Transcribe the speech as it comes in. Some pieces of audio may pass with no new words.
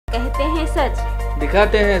कहते हैं सच,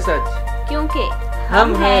 दिखाते हैं सच, क्योंकि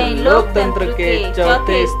हम हैं लोकतंत्र के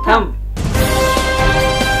चौथे स्तंभ।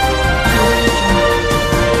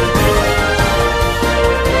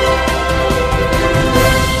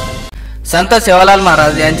 संत सेवालाल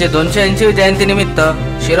महाराज यांचे 280वी जयंतीनिमित्त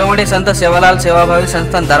शिरोमणी संत सेवालाल सेवाभावी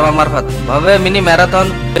संस्थान दारवा मार्फत भव्य मिनी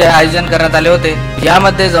मॅरेथॉन आयोजन करण्यात आले होते।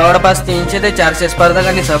 यामध्ये जवळपास 300 ते 400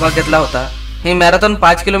 स्पर्धकांनी सहभाग घेतला होता। ही मॅरेथॉन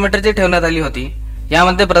 5 किलोमीटरची ठेवण्यात आली होती।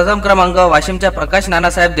 यामध्ये प्रथम क्रमांक वाशिमच्या प्रकाश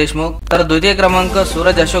नानासाहेब देशमुख, तर द्वितीय क्रमांक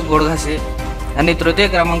सूरज अशोक गोडघासे आणि तृतीय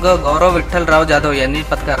क्रमांक गौरव विठ्ठलराव जाधव यांनी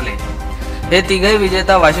पत्कारले। हे तिघही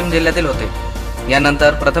विजेता वाशिम जिल्ह्यातील होते।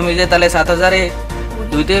 यानंतर प्रथम विजेत्याला 7001,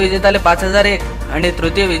 द्वितीय विजेत्याला 5001 आणि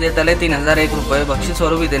तृतीय विजेत्याला 3001 रुपये बक्षीस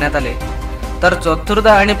स्वरूपी देण्यात आले। तर चतुर्थ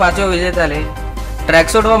आणि पाचव्या विजेत्याला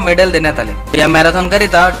ट्रॅकसूट व मेडल देण्यात आले। या मॅरेथॉन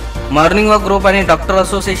करिता मॉर्निंग वॉक ग्रुप आणि डॉक्टर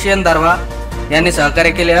असोसिएशन दारवा यांनी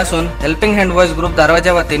सहकार्य केले असून हेल्पिंग हँड बॉयज ग्रुप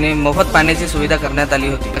दारवाच्या वतीने मोफत पाण्याची सुविधा करण्यात आली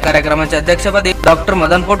होती। कार्यक्रमाच्या अध्यक्षपदी डॉक्टर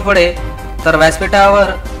मदन पोटफळे, तर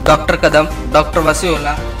व्यासपीठावर डॉक्टर कदम, डॉक्टर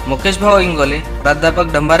वसिओला, मुकेश भाऊ इंगोले,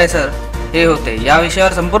 प्राध्यापक डंबारे सर हे होते। या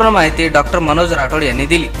विषयावर संपूर्ण माहिती डॉक्टर मनोज राठोड यांनी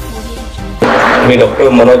दिली। मी डॉक्टर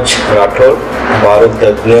मनोज राठोड,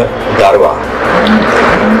 बालतज्ञ दारवा।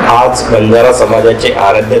 आज बंजारा समाजाचे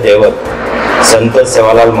आराध्य दैवत संत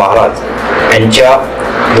सेवालाल महाराज यांच्या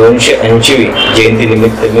 280वी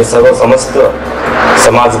जयंतीनिमित्त मी सर्व समस्त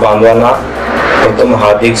समाज बांधवांना प्रथम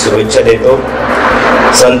हार्दिक शुभेच्छा देतो।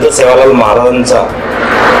 संत सेवालाल महाराजांचा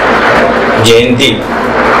जयंती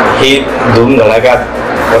ही धूमधडाक्यात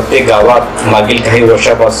प्रत्येक गावात मागील काही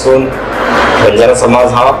वर्षापासून बंजारा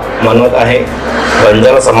समाज हा मनवत आहे।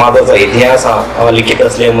 बंजारा समाजाचा इतिहास हा अलिखित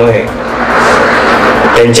असल्यामुळे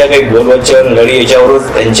त्यांच्या काही बोलवचन लढी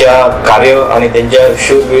याच्यावरच त्यांच्या कार्य आणि त्यांच्या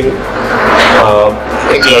शूरवीर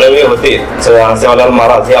एक लढवे होते सेवालाल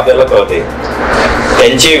महाराज हे आपल्याला कळते।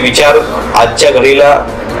 त्यांचे विचार आजच्या घडीला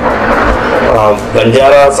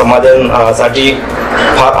बंजारा समाजासाठी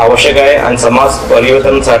फार आवश्यक आहे आणि समाज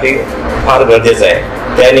परिवर्तनासाठी फार गरजेचं आहे।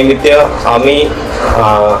 त्यानिमित्त आम्ही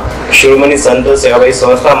शिरोमणी संत सेवाभावी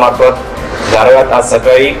संस्था मार्फत दारव्यात आज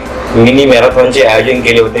सकाळी मिनी मॅरेथॉनचे आयोजन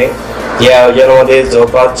केले होते। या आयोजनामध्ये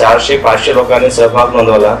जवळपास 400-500 लोकांनी सहभाग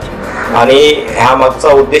नोंदवला आणि ह्या मागचा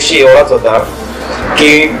उद्देश एवढाच होता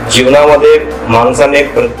की जीवनामध्ये माणसाने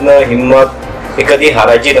प्रयत्न हिंमत हे कधी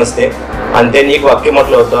हारायची नसते। आणि त्यांनी एक वाक्य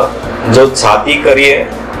म्हटलं होतं, जो छाती करिये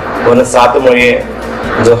वन सात मळिये,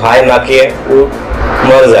 जो हाय नाकिये उठ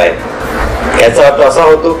मर जाय। याचा अर्थ असा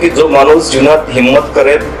होतो की जो माणूस जीवनात हिंमत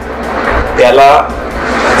करेल त्याला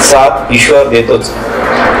साथ ईश्वर देतोच,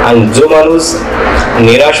 आणि जो माणूस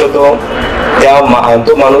निराश होतो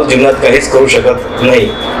तो माणूस जीवनात काहीच करू शकत नाही।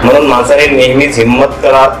 म्हणून माणसाने नेहमीच हिंमत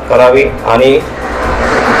करावी आणि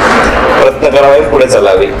प्रयत्न करावे, पुढे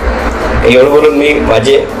चालावे। एवढं बोलून मी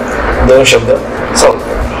माझे 2 शब्द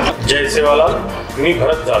संपतो। जय सेवालाल। मी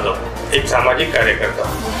भरत जाधव, एक सामाजिक कार्यकर्ता।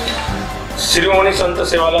 शिरोमणी संत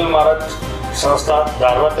सेवालाल महाराज संस्था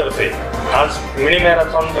दारवातर्फे आज मिनी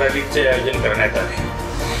मॅरेथॉन रॅलीचे आयोजन करण्यात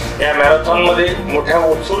आले। या मॅरेथॉनमध्ये मोठ्या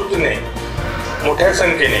उत्स्फूर्तीने मोठ्या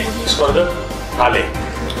संख्येने स्पर्धक आले।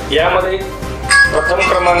 यामध्ये प्रथम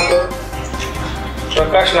क्रमांक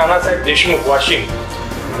प्रकाश नानासाहेब देशमुख वाशिम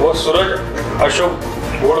व सूरज अशोक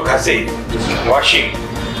गोडघासे वाशिम,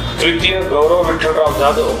 तृतीय गौरव विठ्ठलराव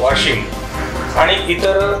जाधव वाशिम आणि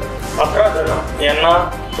इतर 11 जण यांना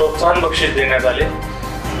प्रोत्साहन बक्षीस देण्यात आले।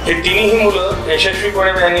 हे तिन्ही मुलं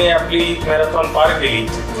यशस्वीपणे त्यांनी आपली मॅरेथॉन पार केली।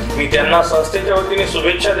 मी त्यांना संस्थेच्या वतीने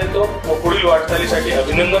शुभेच्छा देतो व पुढील वाटचालीसाठी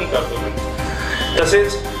अभिनंदन करतो।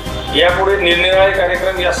 तसेच यापुढे निरनिराळे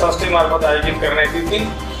कार्यक्रम या संस्थेमार्फत आयोजित करण्यात येतील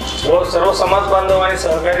व सर्व समाज बांधवांनी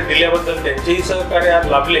सहकार्य दिल्याबद्दल त्यांचेही सहकार्य आज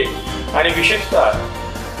लाभले। आणि विशेषतः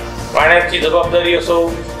पाण्याची जबाबदारी असो,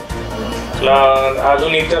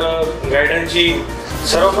 अजून इतर गायडन्सची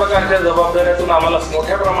सर्व प्रकारच्या जबाबदाऱ्यातून आम्हाला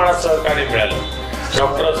मोठ्या प्रमाणात सहकार्य मिळालं।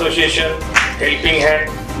 डॉक्टर असोसिएशन, हेल्पिंग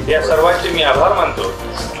हँड या सर्वांचे मी आभार मानतो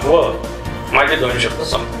व माझे 2 शब्द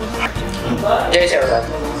संपतो। जय सेवालाल।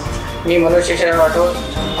 मी मनोज शेषराव राठोड,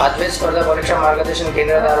 अद्वैत स्पर्धा परीक्षा मार्गदर्शन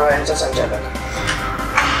केंद्र दारवा यांचा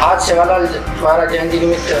संचालक। आज सेवालाल महाराज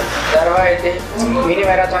जयंतीनिमित्त दारवा येथे मिनी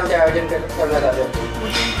मॅरेथॉनचे आयोजन करण्यात आले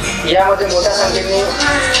होते। यामध्ये मोठ्या संख्येने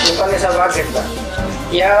लोकांनी सहभाग घेतला।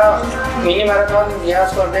 या मिनी मॅरेथॉन या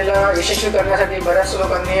स्पर्धेला यशस्वी करण्यासाठी बऱ्याच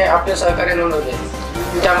लोकांनी आपले सहकार्य नोंदवले।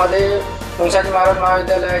 त्यामध्ये मुंगसाजी महाराज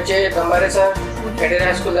महाविद्यालयाचे डंबारे सर, फेडेर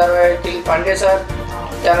हायस्कूल दारवा येथील पांडे सर,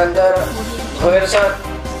 त्यानंतर भोयर सर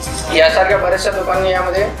यासारख्या बऱ्याचशा लोकांनी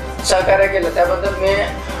यामध्ये सहकार्य केलं। त्याबद्दल मी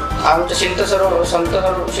आमच्या संत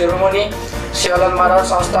शिरोमणी सेवालाल महाराज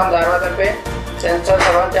संस्थान दारवातर्फे त्यांचा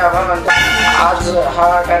सर्वांचे आभार मानतो। आज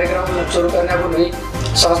हा कार्यक्रम सुरू करण्यापूर्वी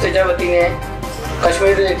संस्थेच्या वतीने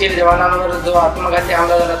काश्मीर येथील जवानांवर जो आत्मघाती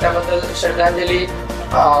हमला झाला त्याबद्दल श्रद्धांजली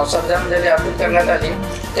अर्पित करण्यात आली।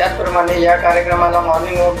 त्याचप्रमाणे या कार्यक्रमाला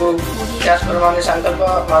मॉर्निंग वॉक ग्रुप, त्याचप्रमाणे संकल्प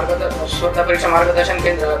स्पर्धा परीक्षा मार्गदर्शन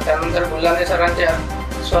केंद्र, त्यानंतर बुल्लाने सरांच्या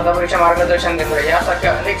स्पर्धा परीक्षा मार्गदर्शन केंद्र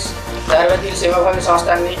यासारख्या अनेक दारव्यातील सेवाभावी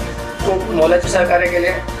संस्थांनी खूप मोलाचे सहकार्य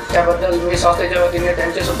केले। त्याबद्दल मी संस्थेच्या वतीने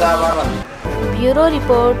त्यांचे सुद्धा आभार मानतो। Bureau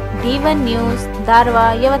report D1 news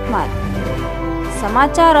Darwha Yavatmal.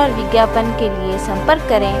 समाचार और विज्ञापन के लिए संपर्क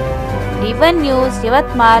करें D1 न्यूज़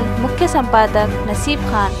यवतमाल, मुख्य संपादक नसीब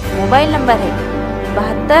खान। मोबाइल नंबर है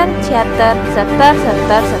 72 76 70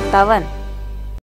 70 57।